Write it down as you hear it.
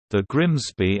The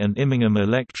Grimsby and Immingham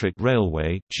Electric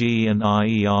Railway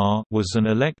 (G&IER) was an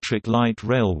electric light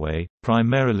railway,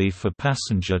 primarily for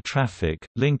passenger traffic,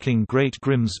 linking Great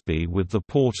Grimsby with the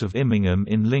port of Immingham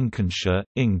in Lincolnshire,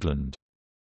 England.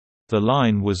 The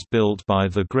line was built by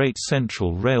the Great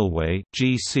Central Railway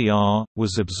 (GCR),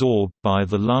 was absorbed by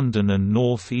the London and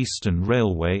North Eastern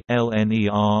Railway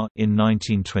 (LNER) in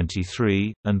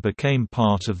 1923, and became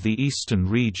part of the Eastern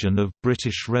Region of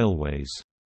British Railways.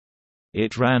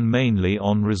 It ran mainly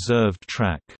on reserved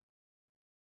track.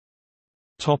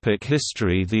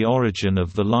 History. The origin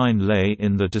of the line lay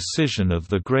in the decision of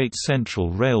the Great Central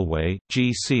Railway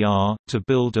 (GCR) to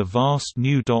build a vast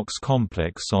new docks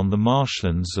complex on the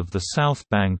marshlands of the south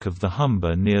bank of the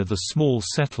Humber near the small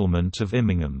settlement of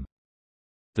Immingham.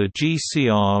 The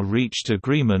GCR reached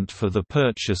agreement for the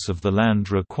purchase of the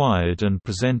land required and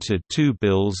presented two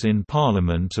bills in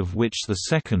Parliament, of which the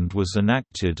second was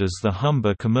enacted as the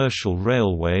Humber Commercial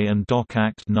Railway and Dock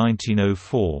Act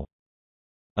 1904.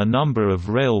 A number of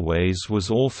railways was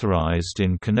authorised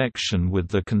in connection with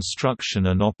the construction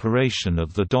and operation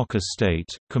of the dock estate,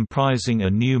 comprising a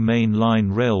new main line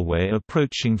railway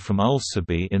approaching from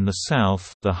Ulceby in the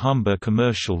south, the Humber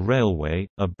Commercial Railway,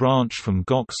 a branch from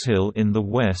Gocks Hill in the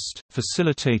west,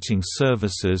 facilitating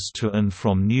services to and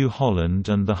from New Holland,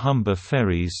 and the Humber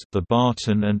Ferries, the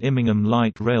Barton and Immingham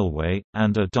Light Railway,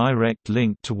 and a direct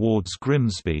link towards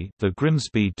Grimsby, the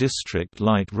Grimsby District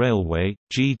Light Railway,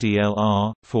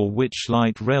 GDLR, for which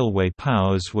light railway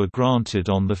powers were granted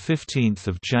on 15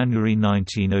 January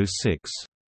 1906.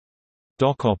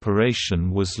 Dock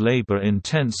operation was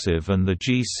labour-intensive, and the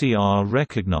GCR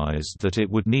recognised that it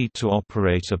would need to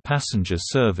operate a passenger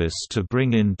service to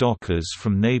bring in dockers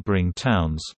from neighbouring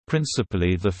towns,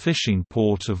 principally the fishing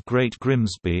port of Great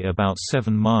Grimsby about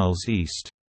 7 miles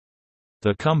east.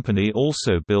 The company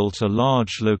also built a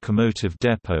large locomotive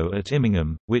depot at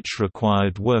Immingham, which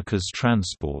required workers'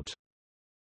 transport.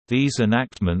 These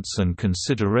enactments and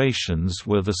considerations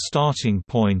were the starting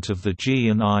point of the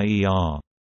G&IER.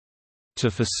 To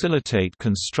facilitate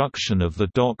construction of the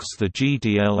docks, the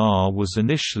GDLR was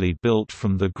initially built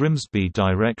from the Grimsby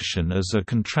direction as a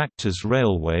contractor's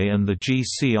railway, and the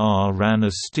GCR ran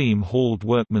a steam-hauled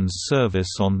workmen's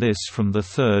service on this from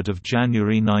 3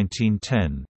 January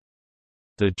 1910.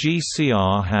 The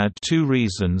GCR had two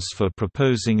reasons for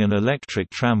proposing an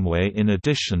electric tramway in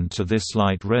addition to this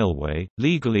light railway.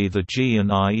 Legally, the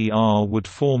G&IER would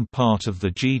form part of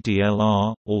the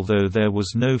GDLR, although there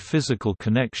was no physical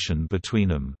connection between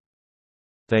them.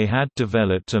 They had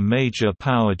developed a major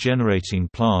power generating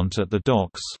plant at the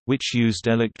docks, which used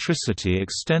electricity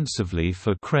extensively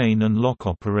for crane and lock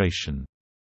operation.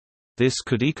 This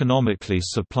could economically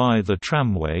supply the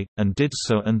tramway, and did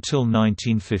so until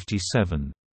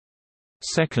 1957.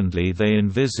 Secondly, they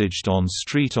envisaged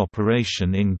on-street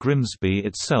operation in Grimsby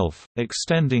itself,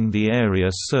 extending the area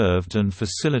served and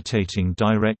facilitating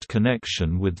direct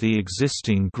connection with the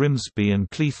existing Grimsby and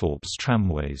Cleethorpes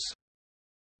tramways.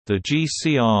 The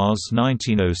GCR's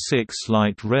 1906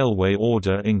 light railway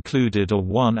order included a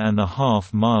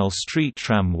 1.5-mile street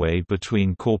tramway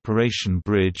between Corporation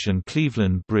Bridge and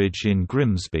Cleveland Bridge in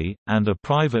Grimsby, and a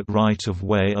private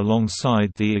right-of-way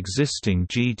alongside the existing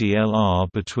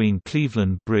GDLR between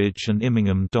Cleveland Bridge and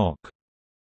Immingham Dock.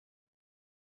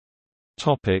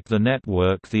 The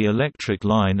network. The electric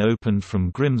line opened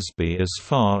from Grimsby as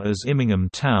far as Immingham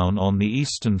town on the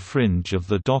eastern fringe of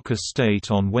the dock estate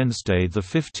on Wednesday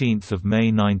 15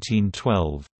 May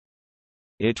 1912.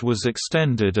 It was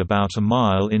extended about a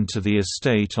mile into the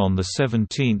estate on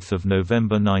 17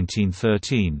 November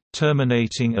 1913,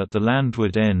 terminating at the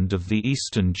landward end of the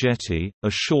eastern jetty, a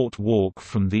short walk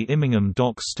from the Immingham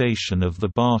dock station of the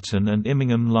Barton and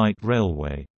Immingham Light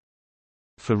Railway.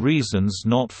 For reasons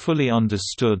not fully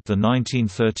understood, the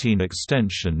 1913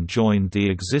 extension joined the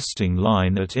existing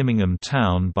line at Immingham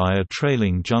town by a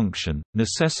trailing junction,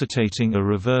 necessitating a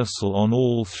reversal on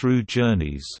all through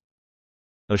journeys.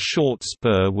 A short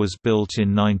spur was built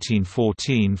in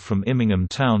 1914 from Immingham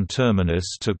town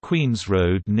terminus to Queen's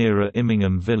Road nearer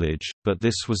Immingham village, but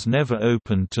this was never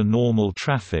opened to normal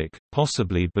traffic,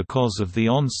 possibly because of the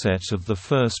onset of the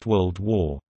First World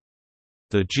War.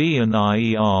 The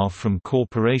G&IER from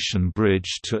Corporation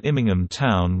Bridge to Immingham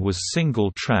town was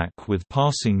single-track with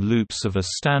passing loops of a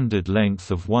standard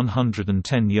length of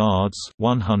 110 yards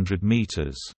 100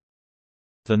 meters.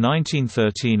 The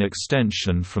 1913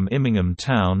 extension from Immingham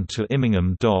town to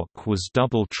Immingham Dock was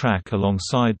double-track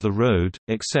alongside the road,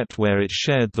 except where it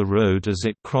shared the road as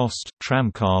it crossed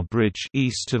Tramcar Bridge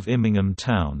east of Immingham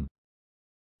town.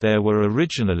 There were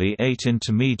originally 8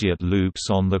 intermediate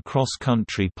loops on the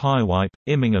cross-country Pyewipe,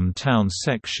 Immingham town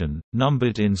section,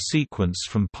 numbered in sequence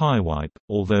from Pyewipe,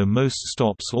 although most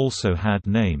stops also had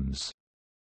names.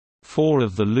 4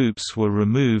 of the loops were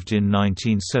removed in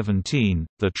 1917,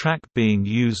 the track being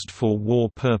used for war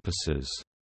purposes.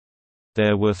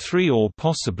 There were 3 or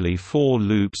possibly 4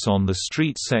 loops on the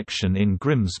street section in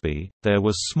Grimsby. There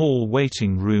were small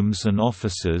waiting rooms and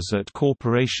offices at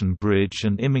Corporation Bridge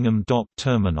and Immingham Dock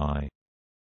termini.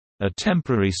 A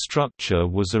temporary structure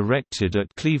was erected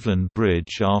at Cleveland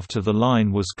Bridge after the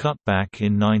line was cut back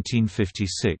in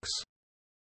 1956.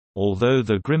 Although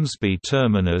the Grimsby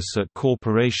terminus at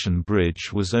Corporation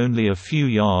Bridge was only a few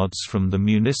yards from the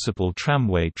municipal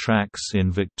tramway tracks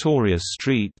in Victoria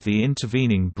Street, the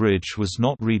intervening bridge was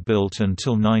not rebuilt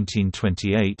until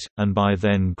 1928, and by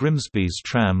then Grimsby's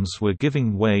trams were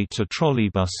giving way to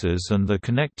trolleybuses and the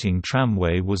connecting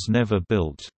tramway was never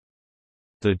built.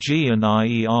 The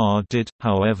G&IER did,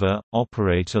 however,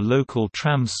 operate a local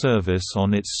tram service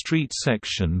on its street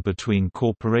section between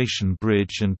Corporation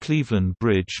Bridge and Cleveland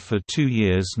Bridge for 2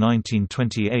 years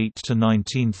 1928 to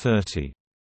 1930.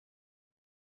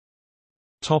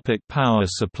 Power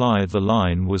supply. The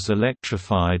line was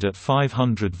electrified at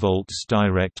 500 volts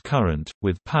direct current,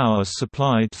 with power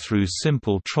supplied through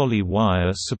simple trolley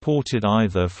wire supported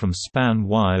either from span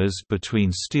wires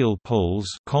between steel poles,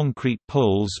 concrete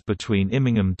poles between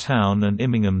Immingham Town and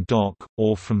Immingham Dock,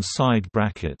 or from side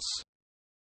brackets.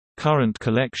 Current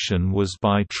collection was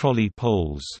by trolley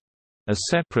poles. A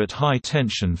separate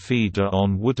high-tension feeder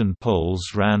on wooden poles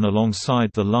ran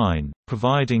alongside the line,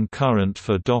 providing current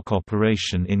for dock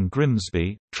operation in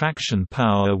Grimsby. Traction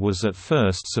power was at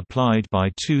first supplied by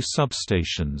 2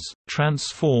 substations,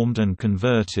 transformed and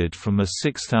converted from a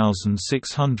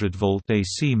 6,600-volt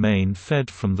AC main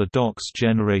fed from the dock's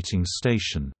generating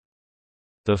station.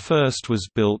 The first was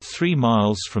built 3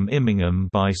 miles from Immingham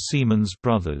by Siemens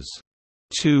Brothers.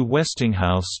 2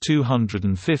 Westinghouse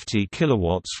 250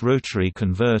 kW rotary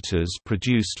converters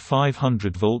produced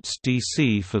 500 volts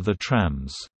DC for the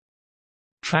trams.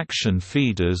 Traction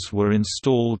feeders were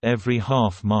installed every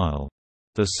half-mile.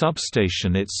 The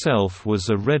substation itself was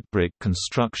a red brick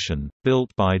construction, built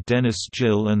by Dennis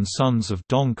Gill and Sons of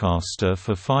Doncaster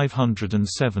for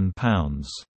 £507.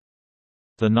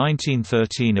 The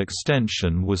 1913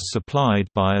 extension was supplied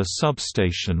by a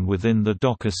substation within the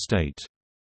dock estate.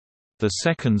 The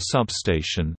second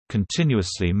substation,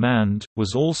 continuously manned,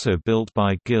 was also built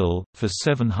by Gill, for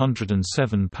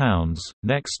 £707,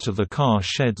 next to the car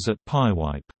sheds at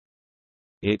Pyewipe.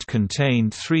 It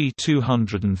contained 3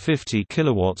 250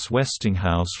 kW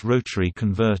Westinghouse rotary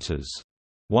converters.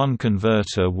 1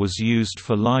 converter was used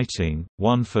for lighting,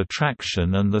 1 for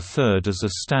traction and the third as a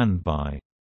standby.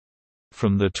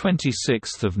 From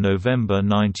 26 November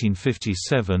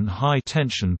 1957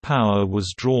 high-tension power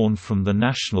was drawn from the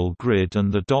national grid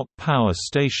and the dock power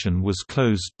station was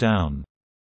closed down.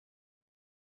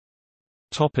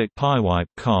 Pyewipe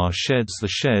car sheds. The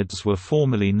sheds were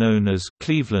formerly known as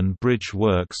Cleveland Bridge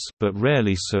Works but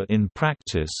rarely so in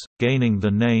practice, gaining the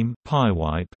name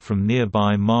Pyewipe from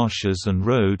nearby marshes and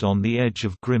road on the edge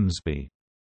of Grimsby.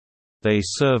 They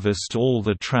serviced all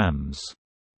the trams.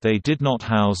 They did not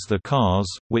house the cars,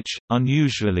 which,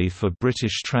 unusually for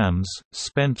British trams,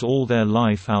 spent all their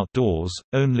life outdoors,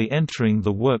 only entering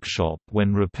the workshop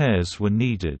when repairs were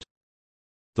needed.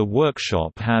 The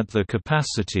workshop had the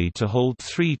capacity to hold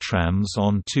 3 trams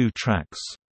on 2 tracks.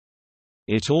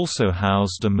 It also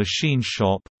housed a machine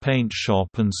shop, paint shop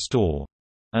and store.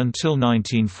 Until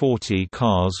 1940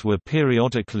 cars were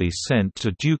periodically sent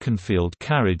to Dukenfield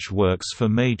Carriage Works for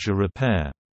major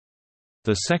repair.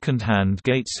 The second-hand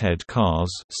Gateshead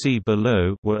cars, see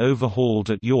below, were overhauled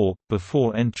at York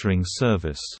before entering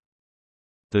service.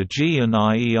 The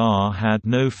G&IER had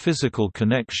no physical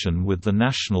connection with the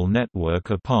national network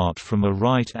apart from a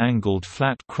right-angled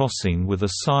flat crossing with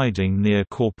a siding near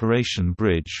Corporation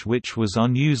Bridge which was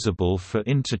unusable for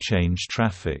interchange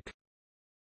traffic.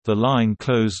 The line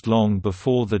closed long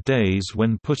before the days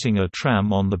when putting a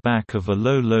tram on the back of a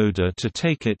low loader to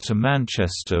take it to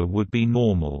Manchester would be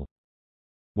normal.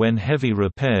 When heavy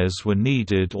repairs were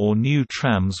needed or new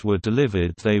trams were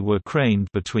delivered, they were craned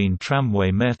between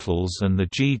tramway metals and the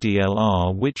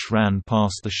GDLR which ran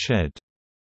past the shed.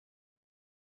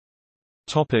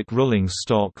 Rolling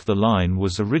stock. The line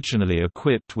was originally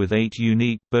equipped with 8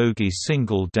 unique bogie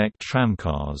single-deck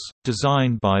tramcars,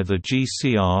 designed by the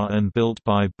GCR and built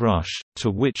by Brush,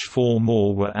 to which 4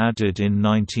 more were added in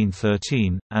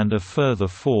 1913, and a further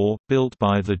 4, built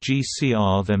by the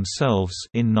GCR themselves,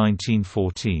 in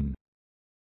 1914.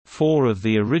 4 of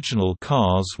the original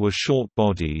cars were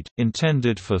short-bodied,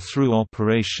 intended for through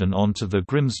operation onto the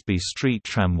Grimsby Street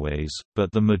tramways,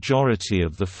 but the majority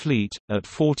of the fleet, at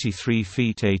 43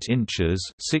 feet 8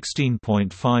 inches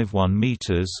 (16.51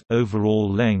 meters) overall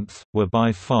length, were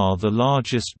by far the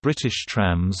largest British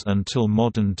trams until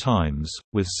modern times.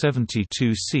 With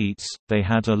 72 seats, they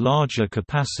had a larger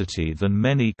capacity than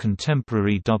many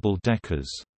contemporary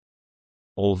double-deckers.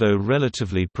 Although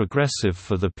relatively progressive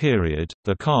for the period,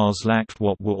 the cars lacked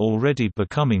what were already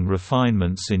becoming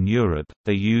refinements in Europe.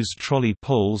 They used trolley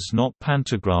poles, not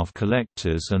pantograph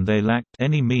collectors, and they lacked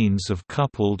any means of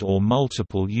coupled or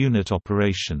multiple unit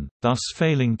operation, thus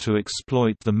failing to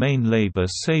exploit the main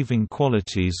labor-saving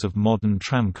qualities of modern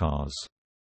tramcars.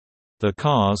 The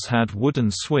cars had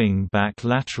wooden swing-back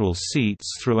lateral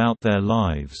seats throughout their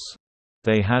lives.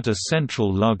 They had a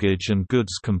central luggage and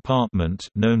goods compartment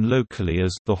known locally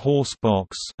as the horse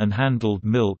box and handled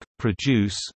milk,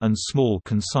 produce, and small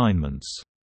consignments.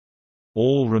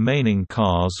 All remaining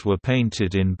cars were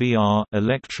painted in BR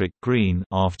electric green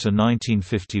after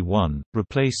 1951,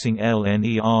 replacing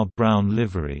LNER brown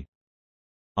livery.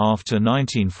 After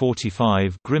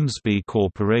 1945, Grimsby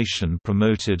Corporation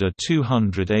promoted a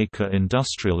 200-acre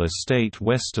industrial estate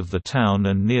west of the town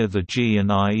and near the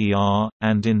G&IER,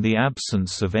 and in the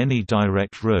absence of any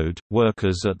direct road,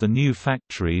 workers at the new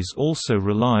factories also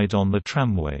relied on the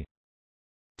tramway.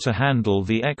 To handle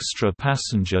the extra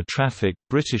passenger traffic,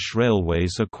 British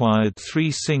Railways acquired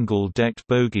 3 single-decked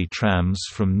bogie trams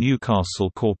from Newcastle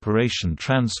Corporation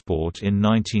Transport in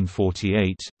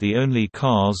 1948, the only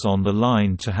cars on the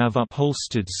line to have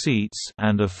upholstered seats,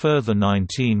 and a further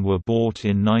 19 were bought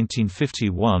in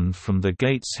 1951 from the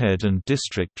Gateshead and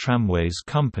District Tramways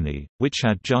Company, which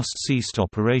had just ceased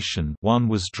operation. One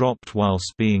was dropped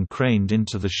whilst being craned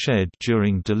into the shed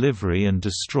during delivery and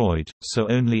destroyed, so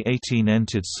only 18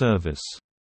 entered service.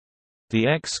 The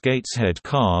ex-Gateshead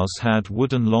cars had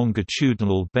wooden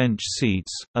longitudinal bench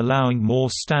seats, allowing more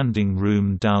standing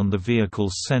room down the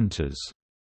vehicle's centers.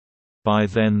 By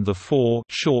then the 4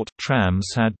 short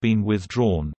trams had been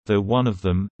withdrawn, though one of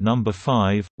them, number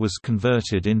 5, was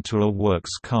converted into a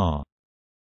works car.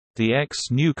 The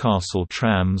ex-Newcastle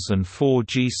trams and 4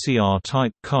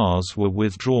 GCR-type cars were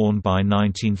withdrawn by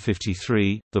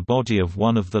 1953. The body of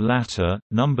one of the latter,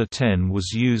 number 10,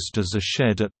 was used as a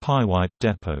shed at Pyewipe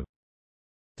depot.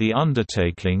 The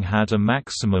undertaking had a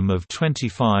maximum of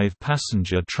 25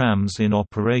 passenger trams in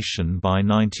operation by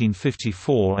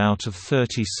 1954 out of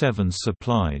 37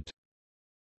 supplied.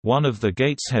 One of the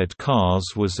Gateshead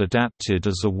cars was adapted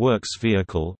as a works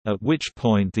vehicle, at which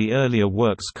point the earlier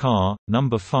works car,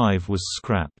 number 5, was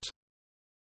scrapped.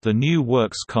 The new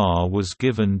works car was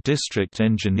given District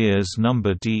Engineers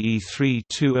number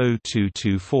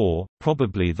DE320224,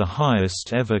 probably the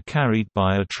highest ever carried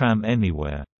by a tram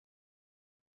anywhere.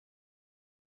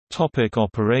 Topic: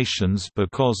 operations.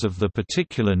 Because of the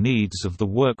particular needs of the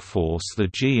workforce, the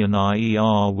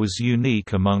G&IER was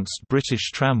unique amongst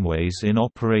British tramways in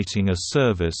operating a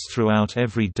service throughout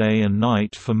every day and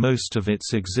night for most of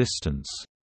its existence.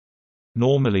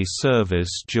 Normally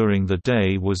service during the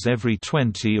day was every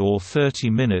 20 or 30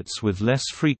 minutes, with less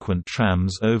frequent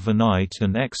trams overnight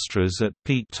and extras at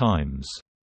peak times.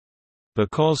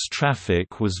 Because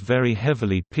traffic was very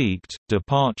heavily peaked,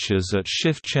 departures at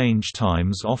shift change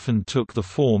times often took the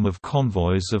form of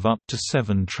convoys of up to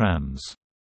 7 trams.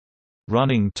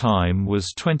 Running time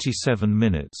was 27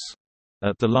 minutes.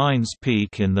 At the line's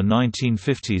peak in the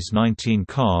 1950s, 19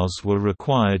 cars were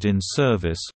required in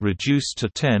service, reduced to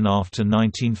 10 after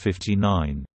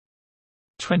 1959.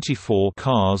 24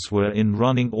 cars were in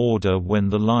running order when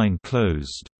the line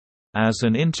closed. As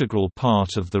an integral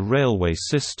part of the railway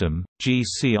system,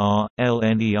 GCR,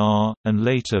 LNER, and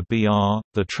later BR,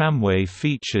 the tramway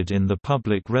featured in the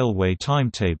public railway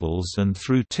timetables and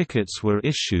through tickets were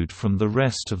issued from the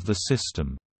rest of the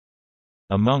system.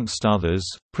 Amongst others,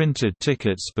 printed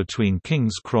tickets between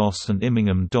King's Cross and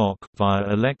Immingham Dock via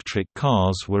electric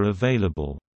cars were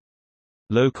available.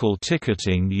 Local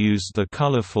ticketing used the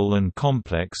colourful and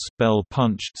complex bell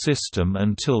punch system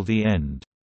until the end.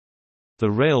 The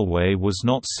railway was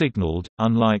not signalled,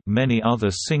 unlike many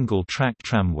other single-track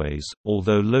tramways,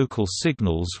 although local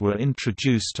signals were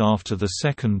introduced after the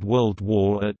Second World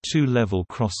War at 2 level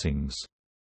crossings.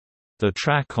 The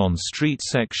track on street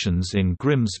sections in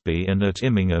Grimsby and at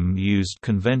Immingham used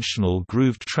conventional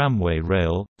grooved tramway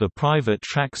rail. The private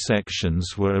track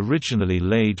sections were originally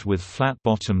laid with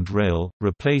flat-bottomed rail,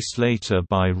 replaced later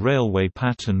by railway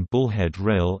pattern bullhead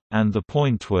rail, and the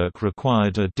pointwork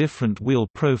required a different wheel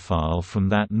profile from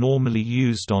that normally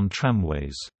used on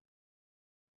tramways.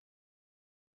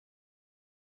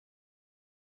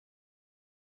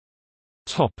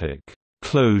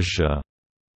 Closure.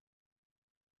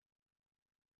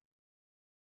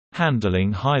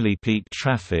 Handling highly peaked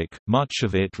traffic, much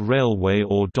of it railway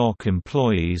or dock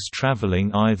employees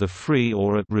travelling either free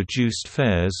or at reduced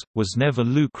fares, was never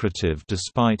lucrative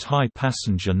despite high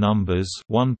passenger numbers,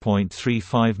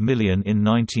 1.35 million in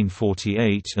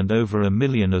 1948 and over a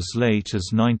million as late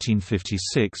as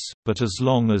 1956, but as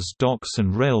long as docks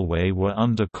and railway were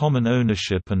under common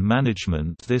ownership and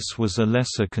management, this was a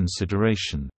lesser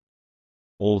consideration.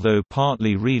 Although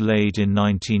partly relaid in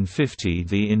 1950,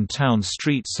 the in-town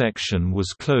street section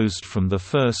was closed from 1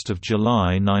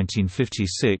 July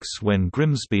 1956 when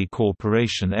Grimsby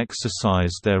Corporation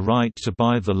exercised their right to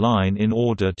buy the line in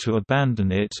order to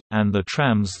abandon it, and the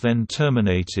trams then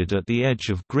terminated at the edge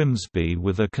of Grimsby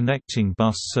with a connecting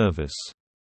bus service.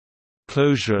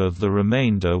 Closure of the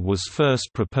remainder was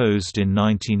first proposed in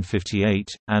 1958,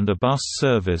 and a bus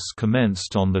service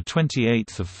commenced on 28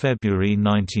 February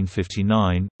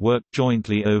 1959, worked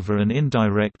jointly over an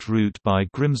indirect route by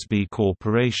Grimsby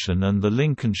Corporation and the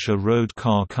Lincolnshire Road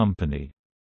Car Company.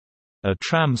 A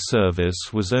tram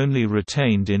service was only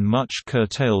retained in much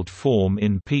curtailed form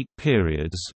in peak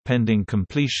periods, pending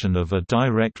completion of a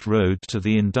direct road to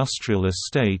the industrial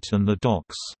estate and the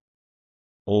docks.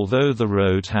 Although the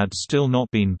road had still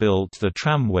not been built, the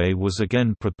tramway was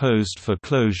again proposed for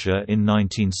closure in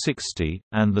 1960,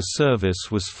 and the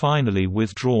service was finally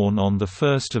withdrawn on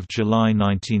 1 July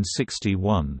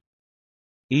 1961.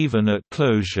 Even at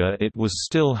closure, it was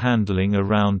still handling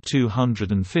around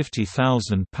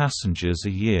 250,000 passengers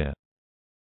a year.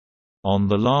 On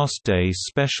the last day,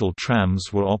 special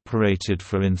trams were operated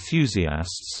for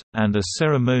enthusiasts, and a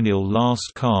ceremonial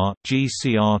last car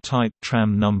GCR type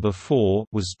tram number 4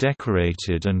 was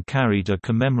decorated and carried a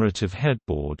commemorative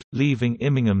headboard, leaving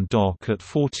Immingham Dock at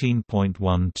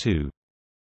 14.12.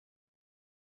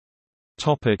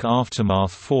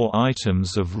 Aftermath. 4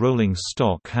 items of rolling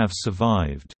stock have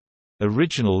survived.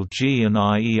 Original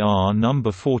G&IER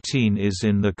number 14 is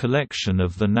in the collection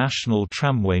of the National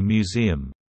Tramway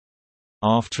Museum.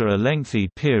 After a lengthy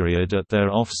period at their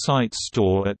off-site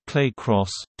store at Clay Cross,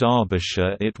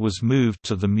 Derbyshire, it was moved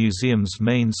to the museum's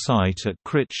main site at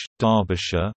Critch,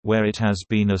 Derbyshire, where it has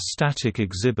been a static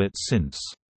exhibit since.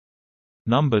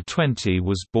 Number 20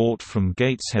 was bought from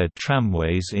Gateshead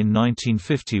Tramways in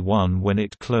 1951 when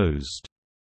it closed.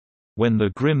 When the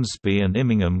Grimsby and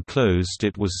Immingham closed,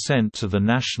 it was sent to the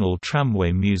National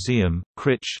Tramway Museum,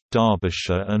 Critch,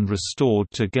 Derbyshire, and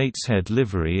restored to Gateshead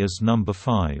livery as number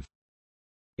 5.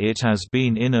 It has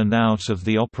been in and out of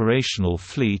the operational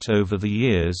fleet over the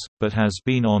years, but has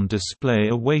been on display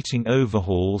awaiting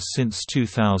overhaul since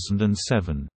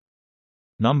 2007.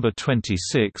 Number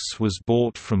 26 was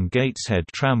bought from Gateshead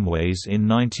Tramways in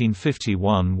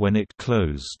 1951 when it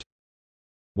closed.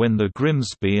 When the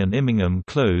Grimsby and Immingham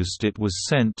closed, it was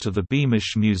sent to the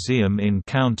Beamish Museum in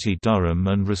County Durham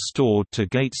and restored to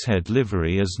Gateshead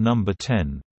livery as number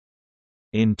 10.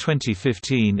 In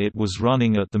 2015 it was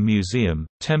running at the museum,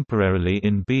 temporarily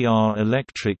in BR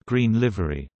Electric green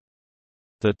livery.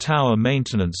 The tower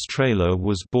maintenance trailer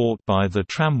was bought by the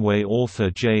tramway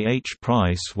author J. H.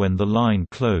 Price when the line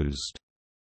closed.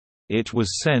 It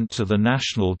was sent to the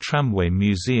National Tramway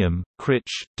Museum,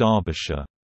 Critch, Derbyshire.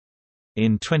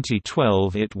 In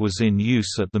 2012 it was in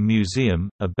use at the museum.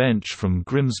 A bench from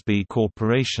Grimsby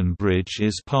Corporation Bridge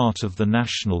is part of the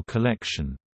National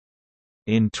Collection.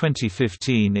 In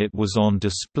 2015 it was on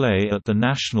display at the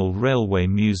National Railway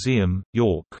Museum,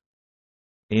 York.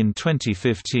 In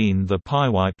 2015 the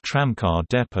Pyewipe tramcar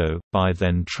depot, by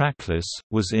then trackless,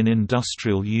 was in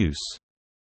industrial use.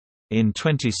 In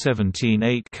 2017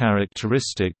 8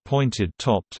 characteristic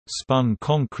pointed-topped, spun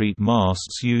concrete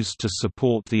masts used to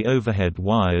support the overhead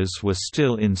wires were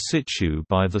still in situ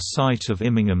by the site of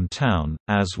Immingham Town,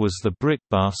 as was the brick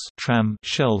bus tram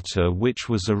shelter which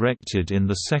was erected in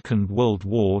the Second World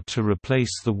War to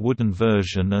replace the wooden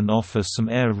version and offer some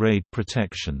air raid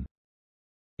protection.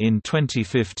 In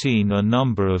 2015 a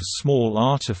number of small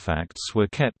artifacts were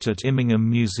kept at Immingham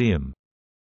Museum.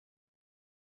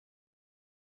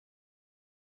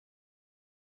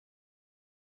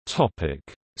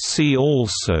 See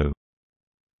also: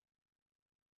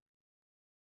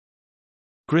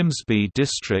 Grimsby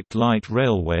District Light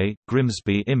Railway,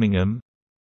 Grimsby Immingham,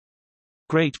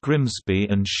 Great Grimsby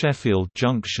and Sheffield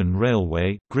Junction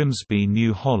Railway, Grimsby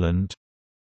New Holland,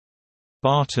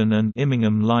 Barton and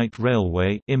Immingham Light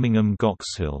Railway, Immingham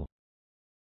Goxhill.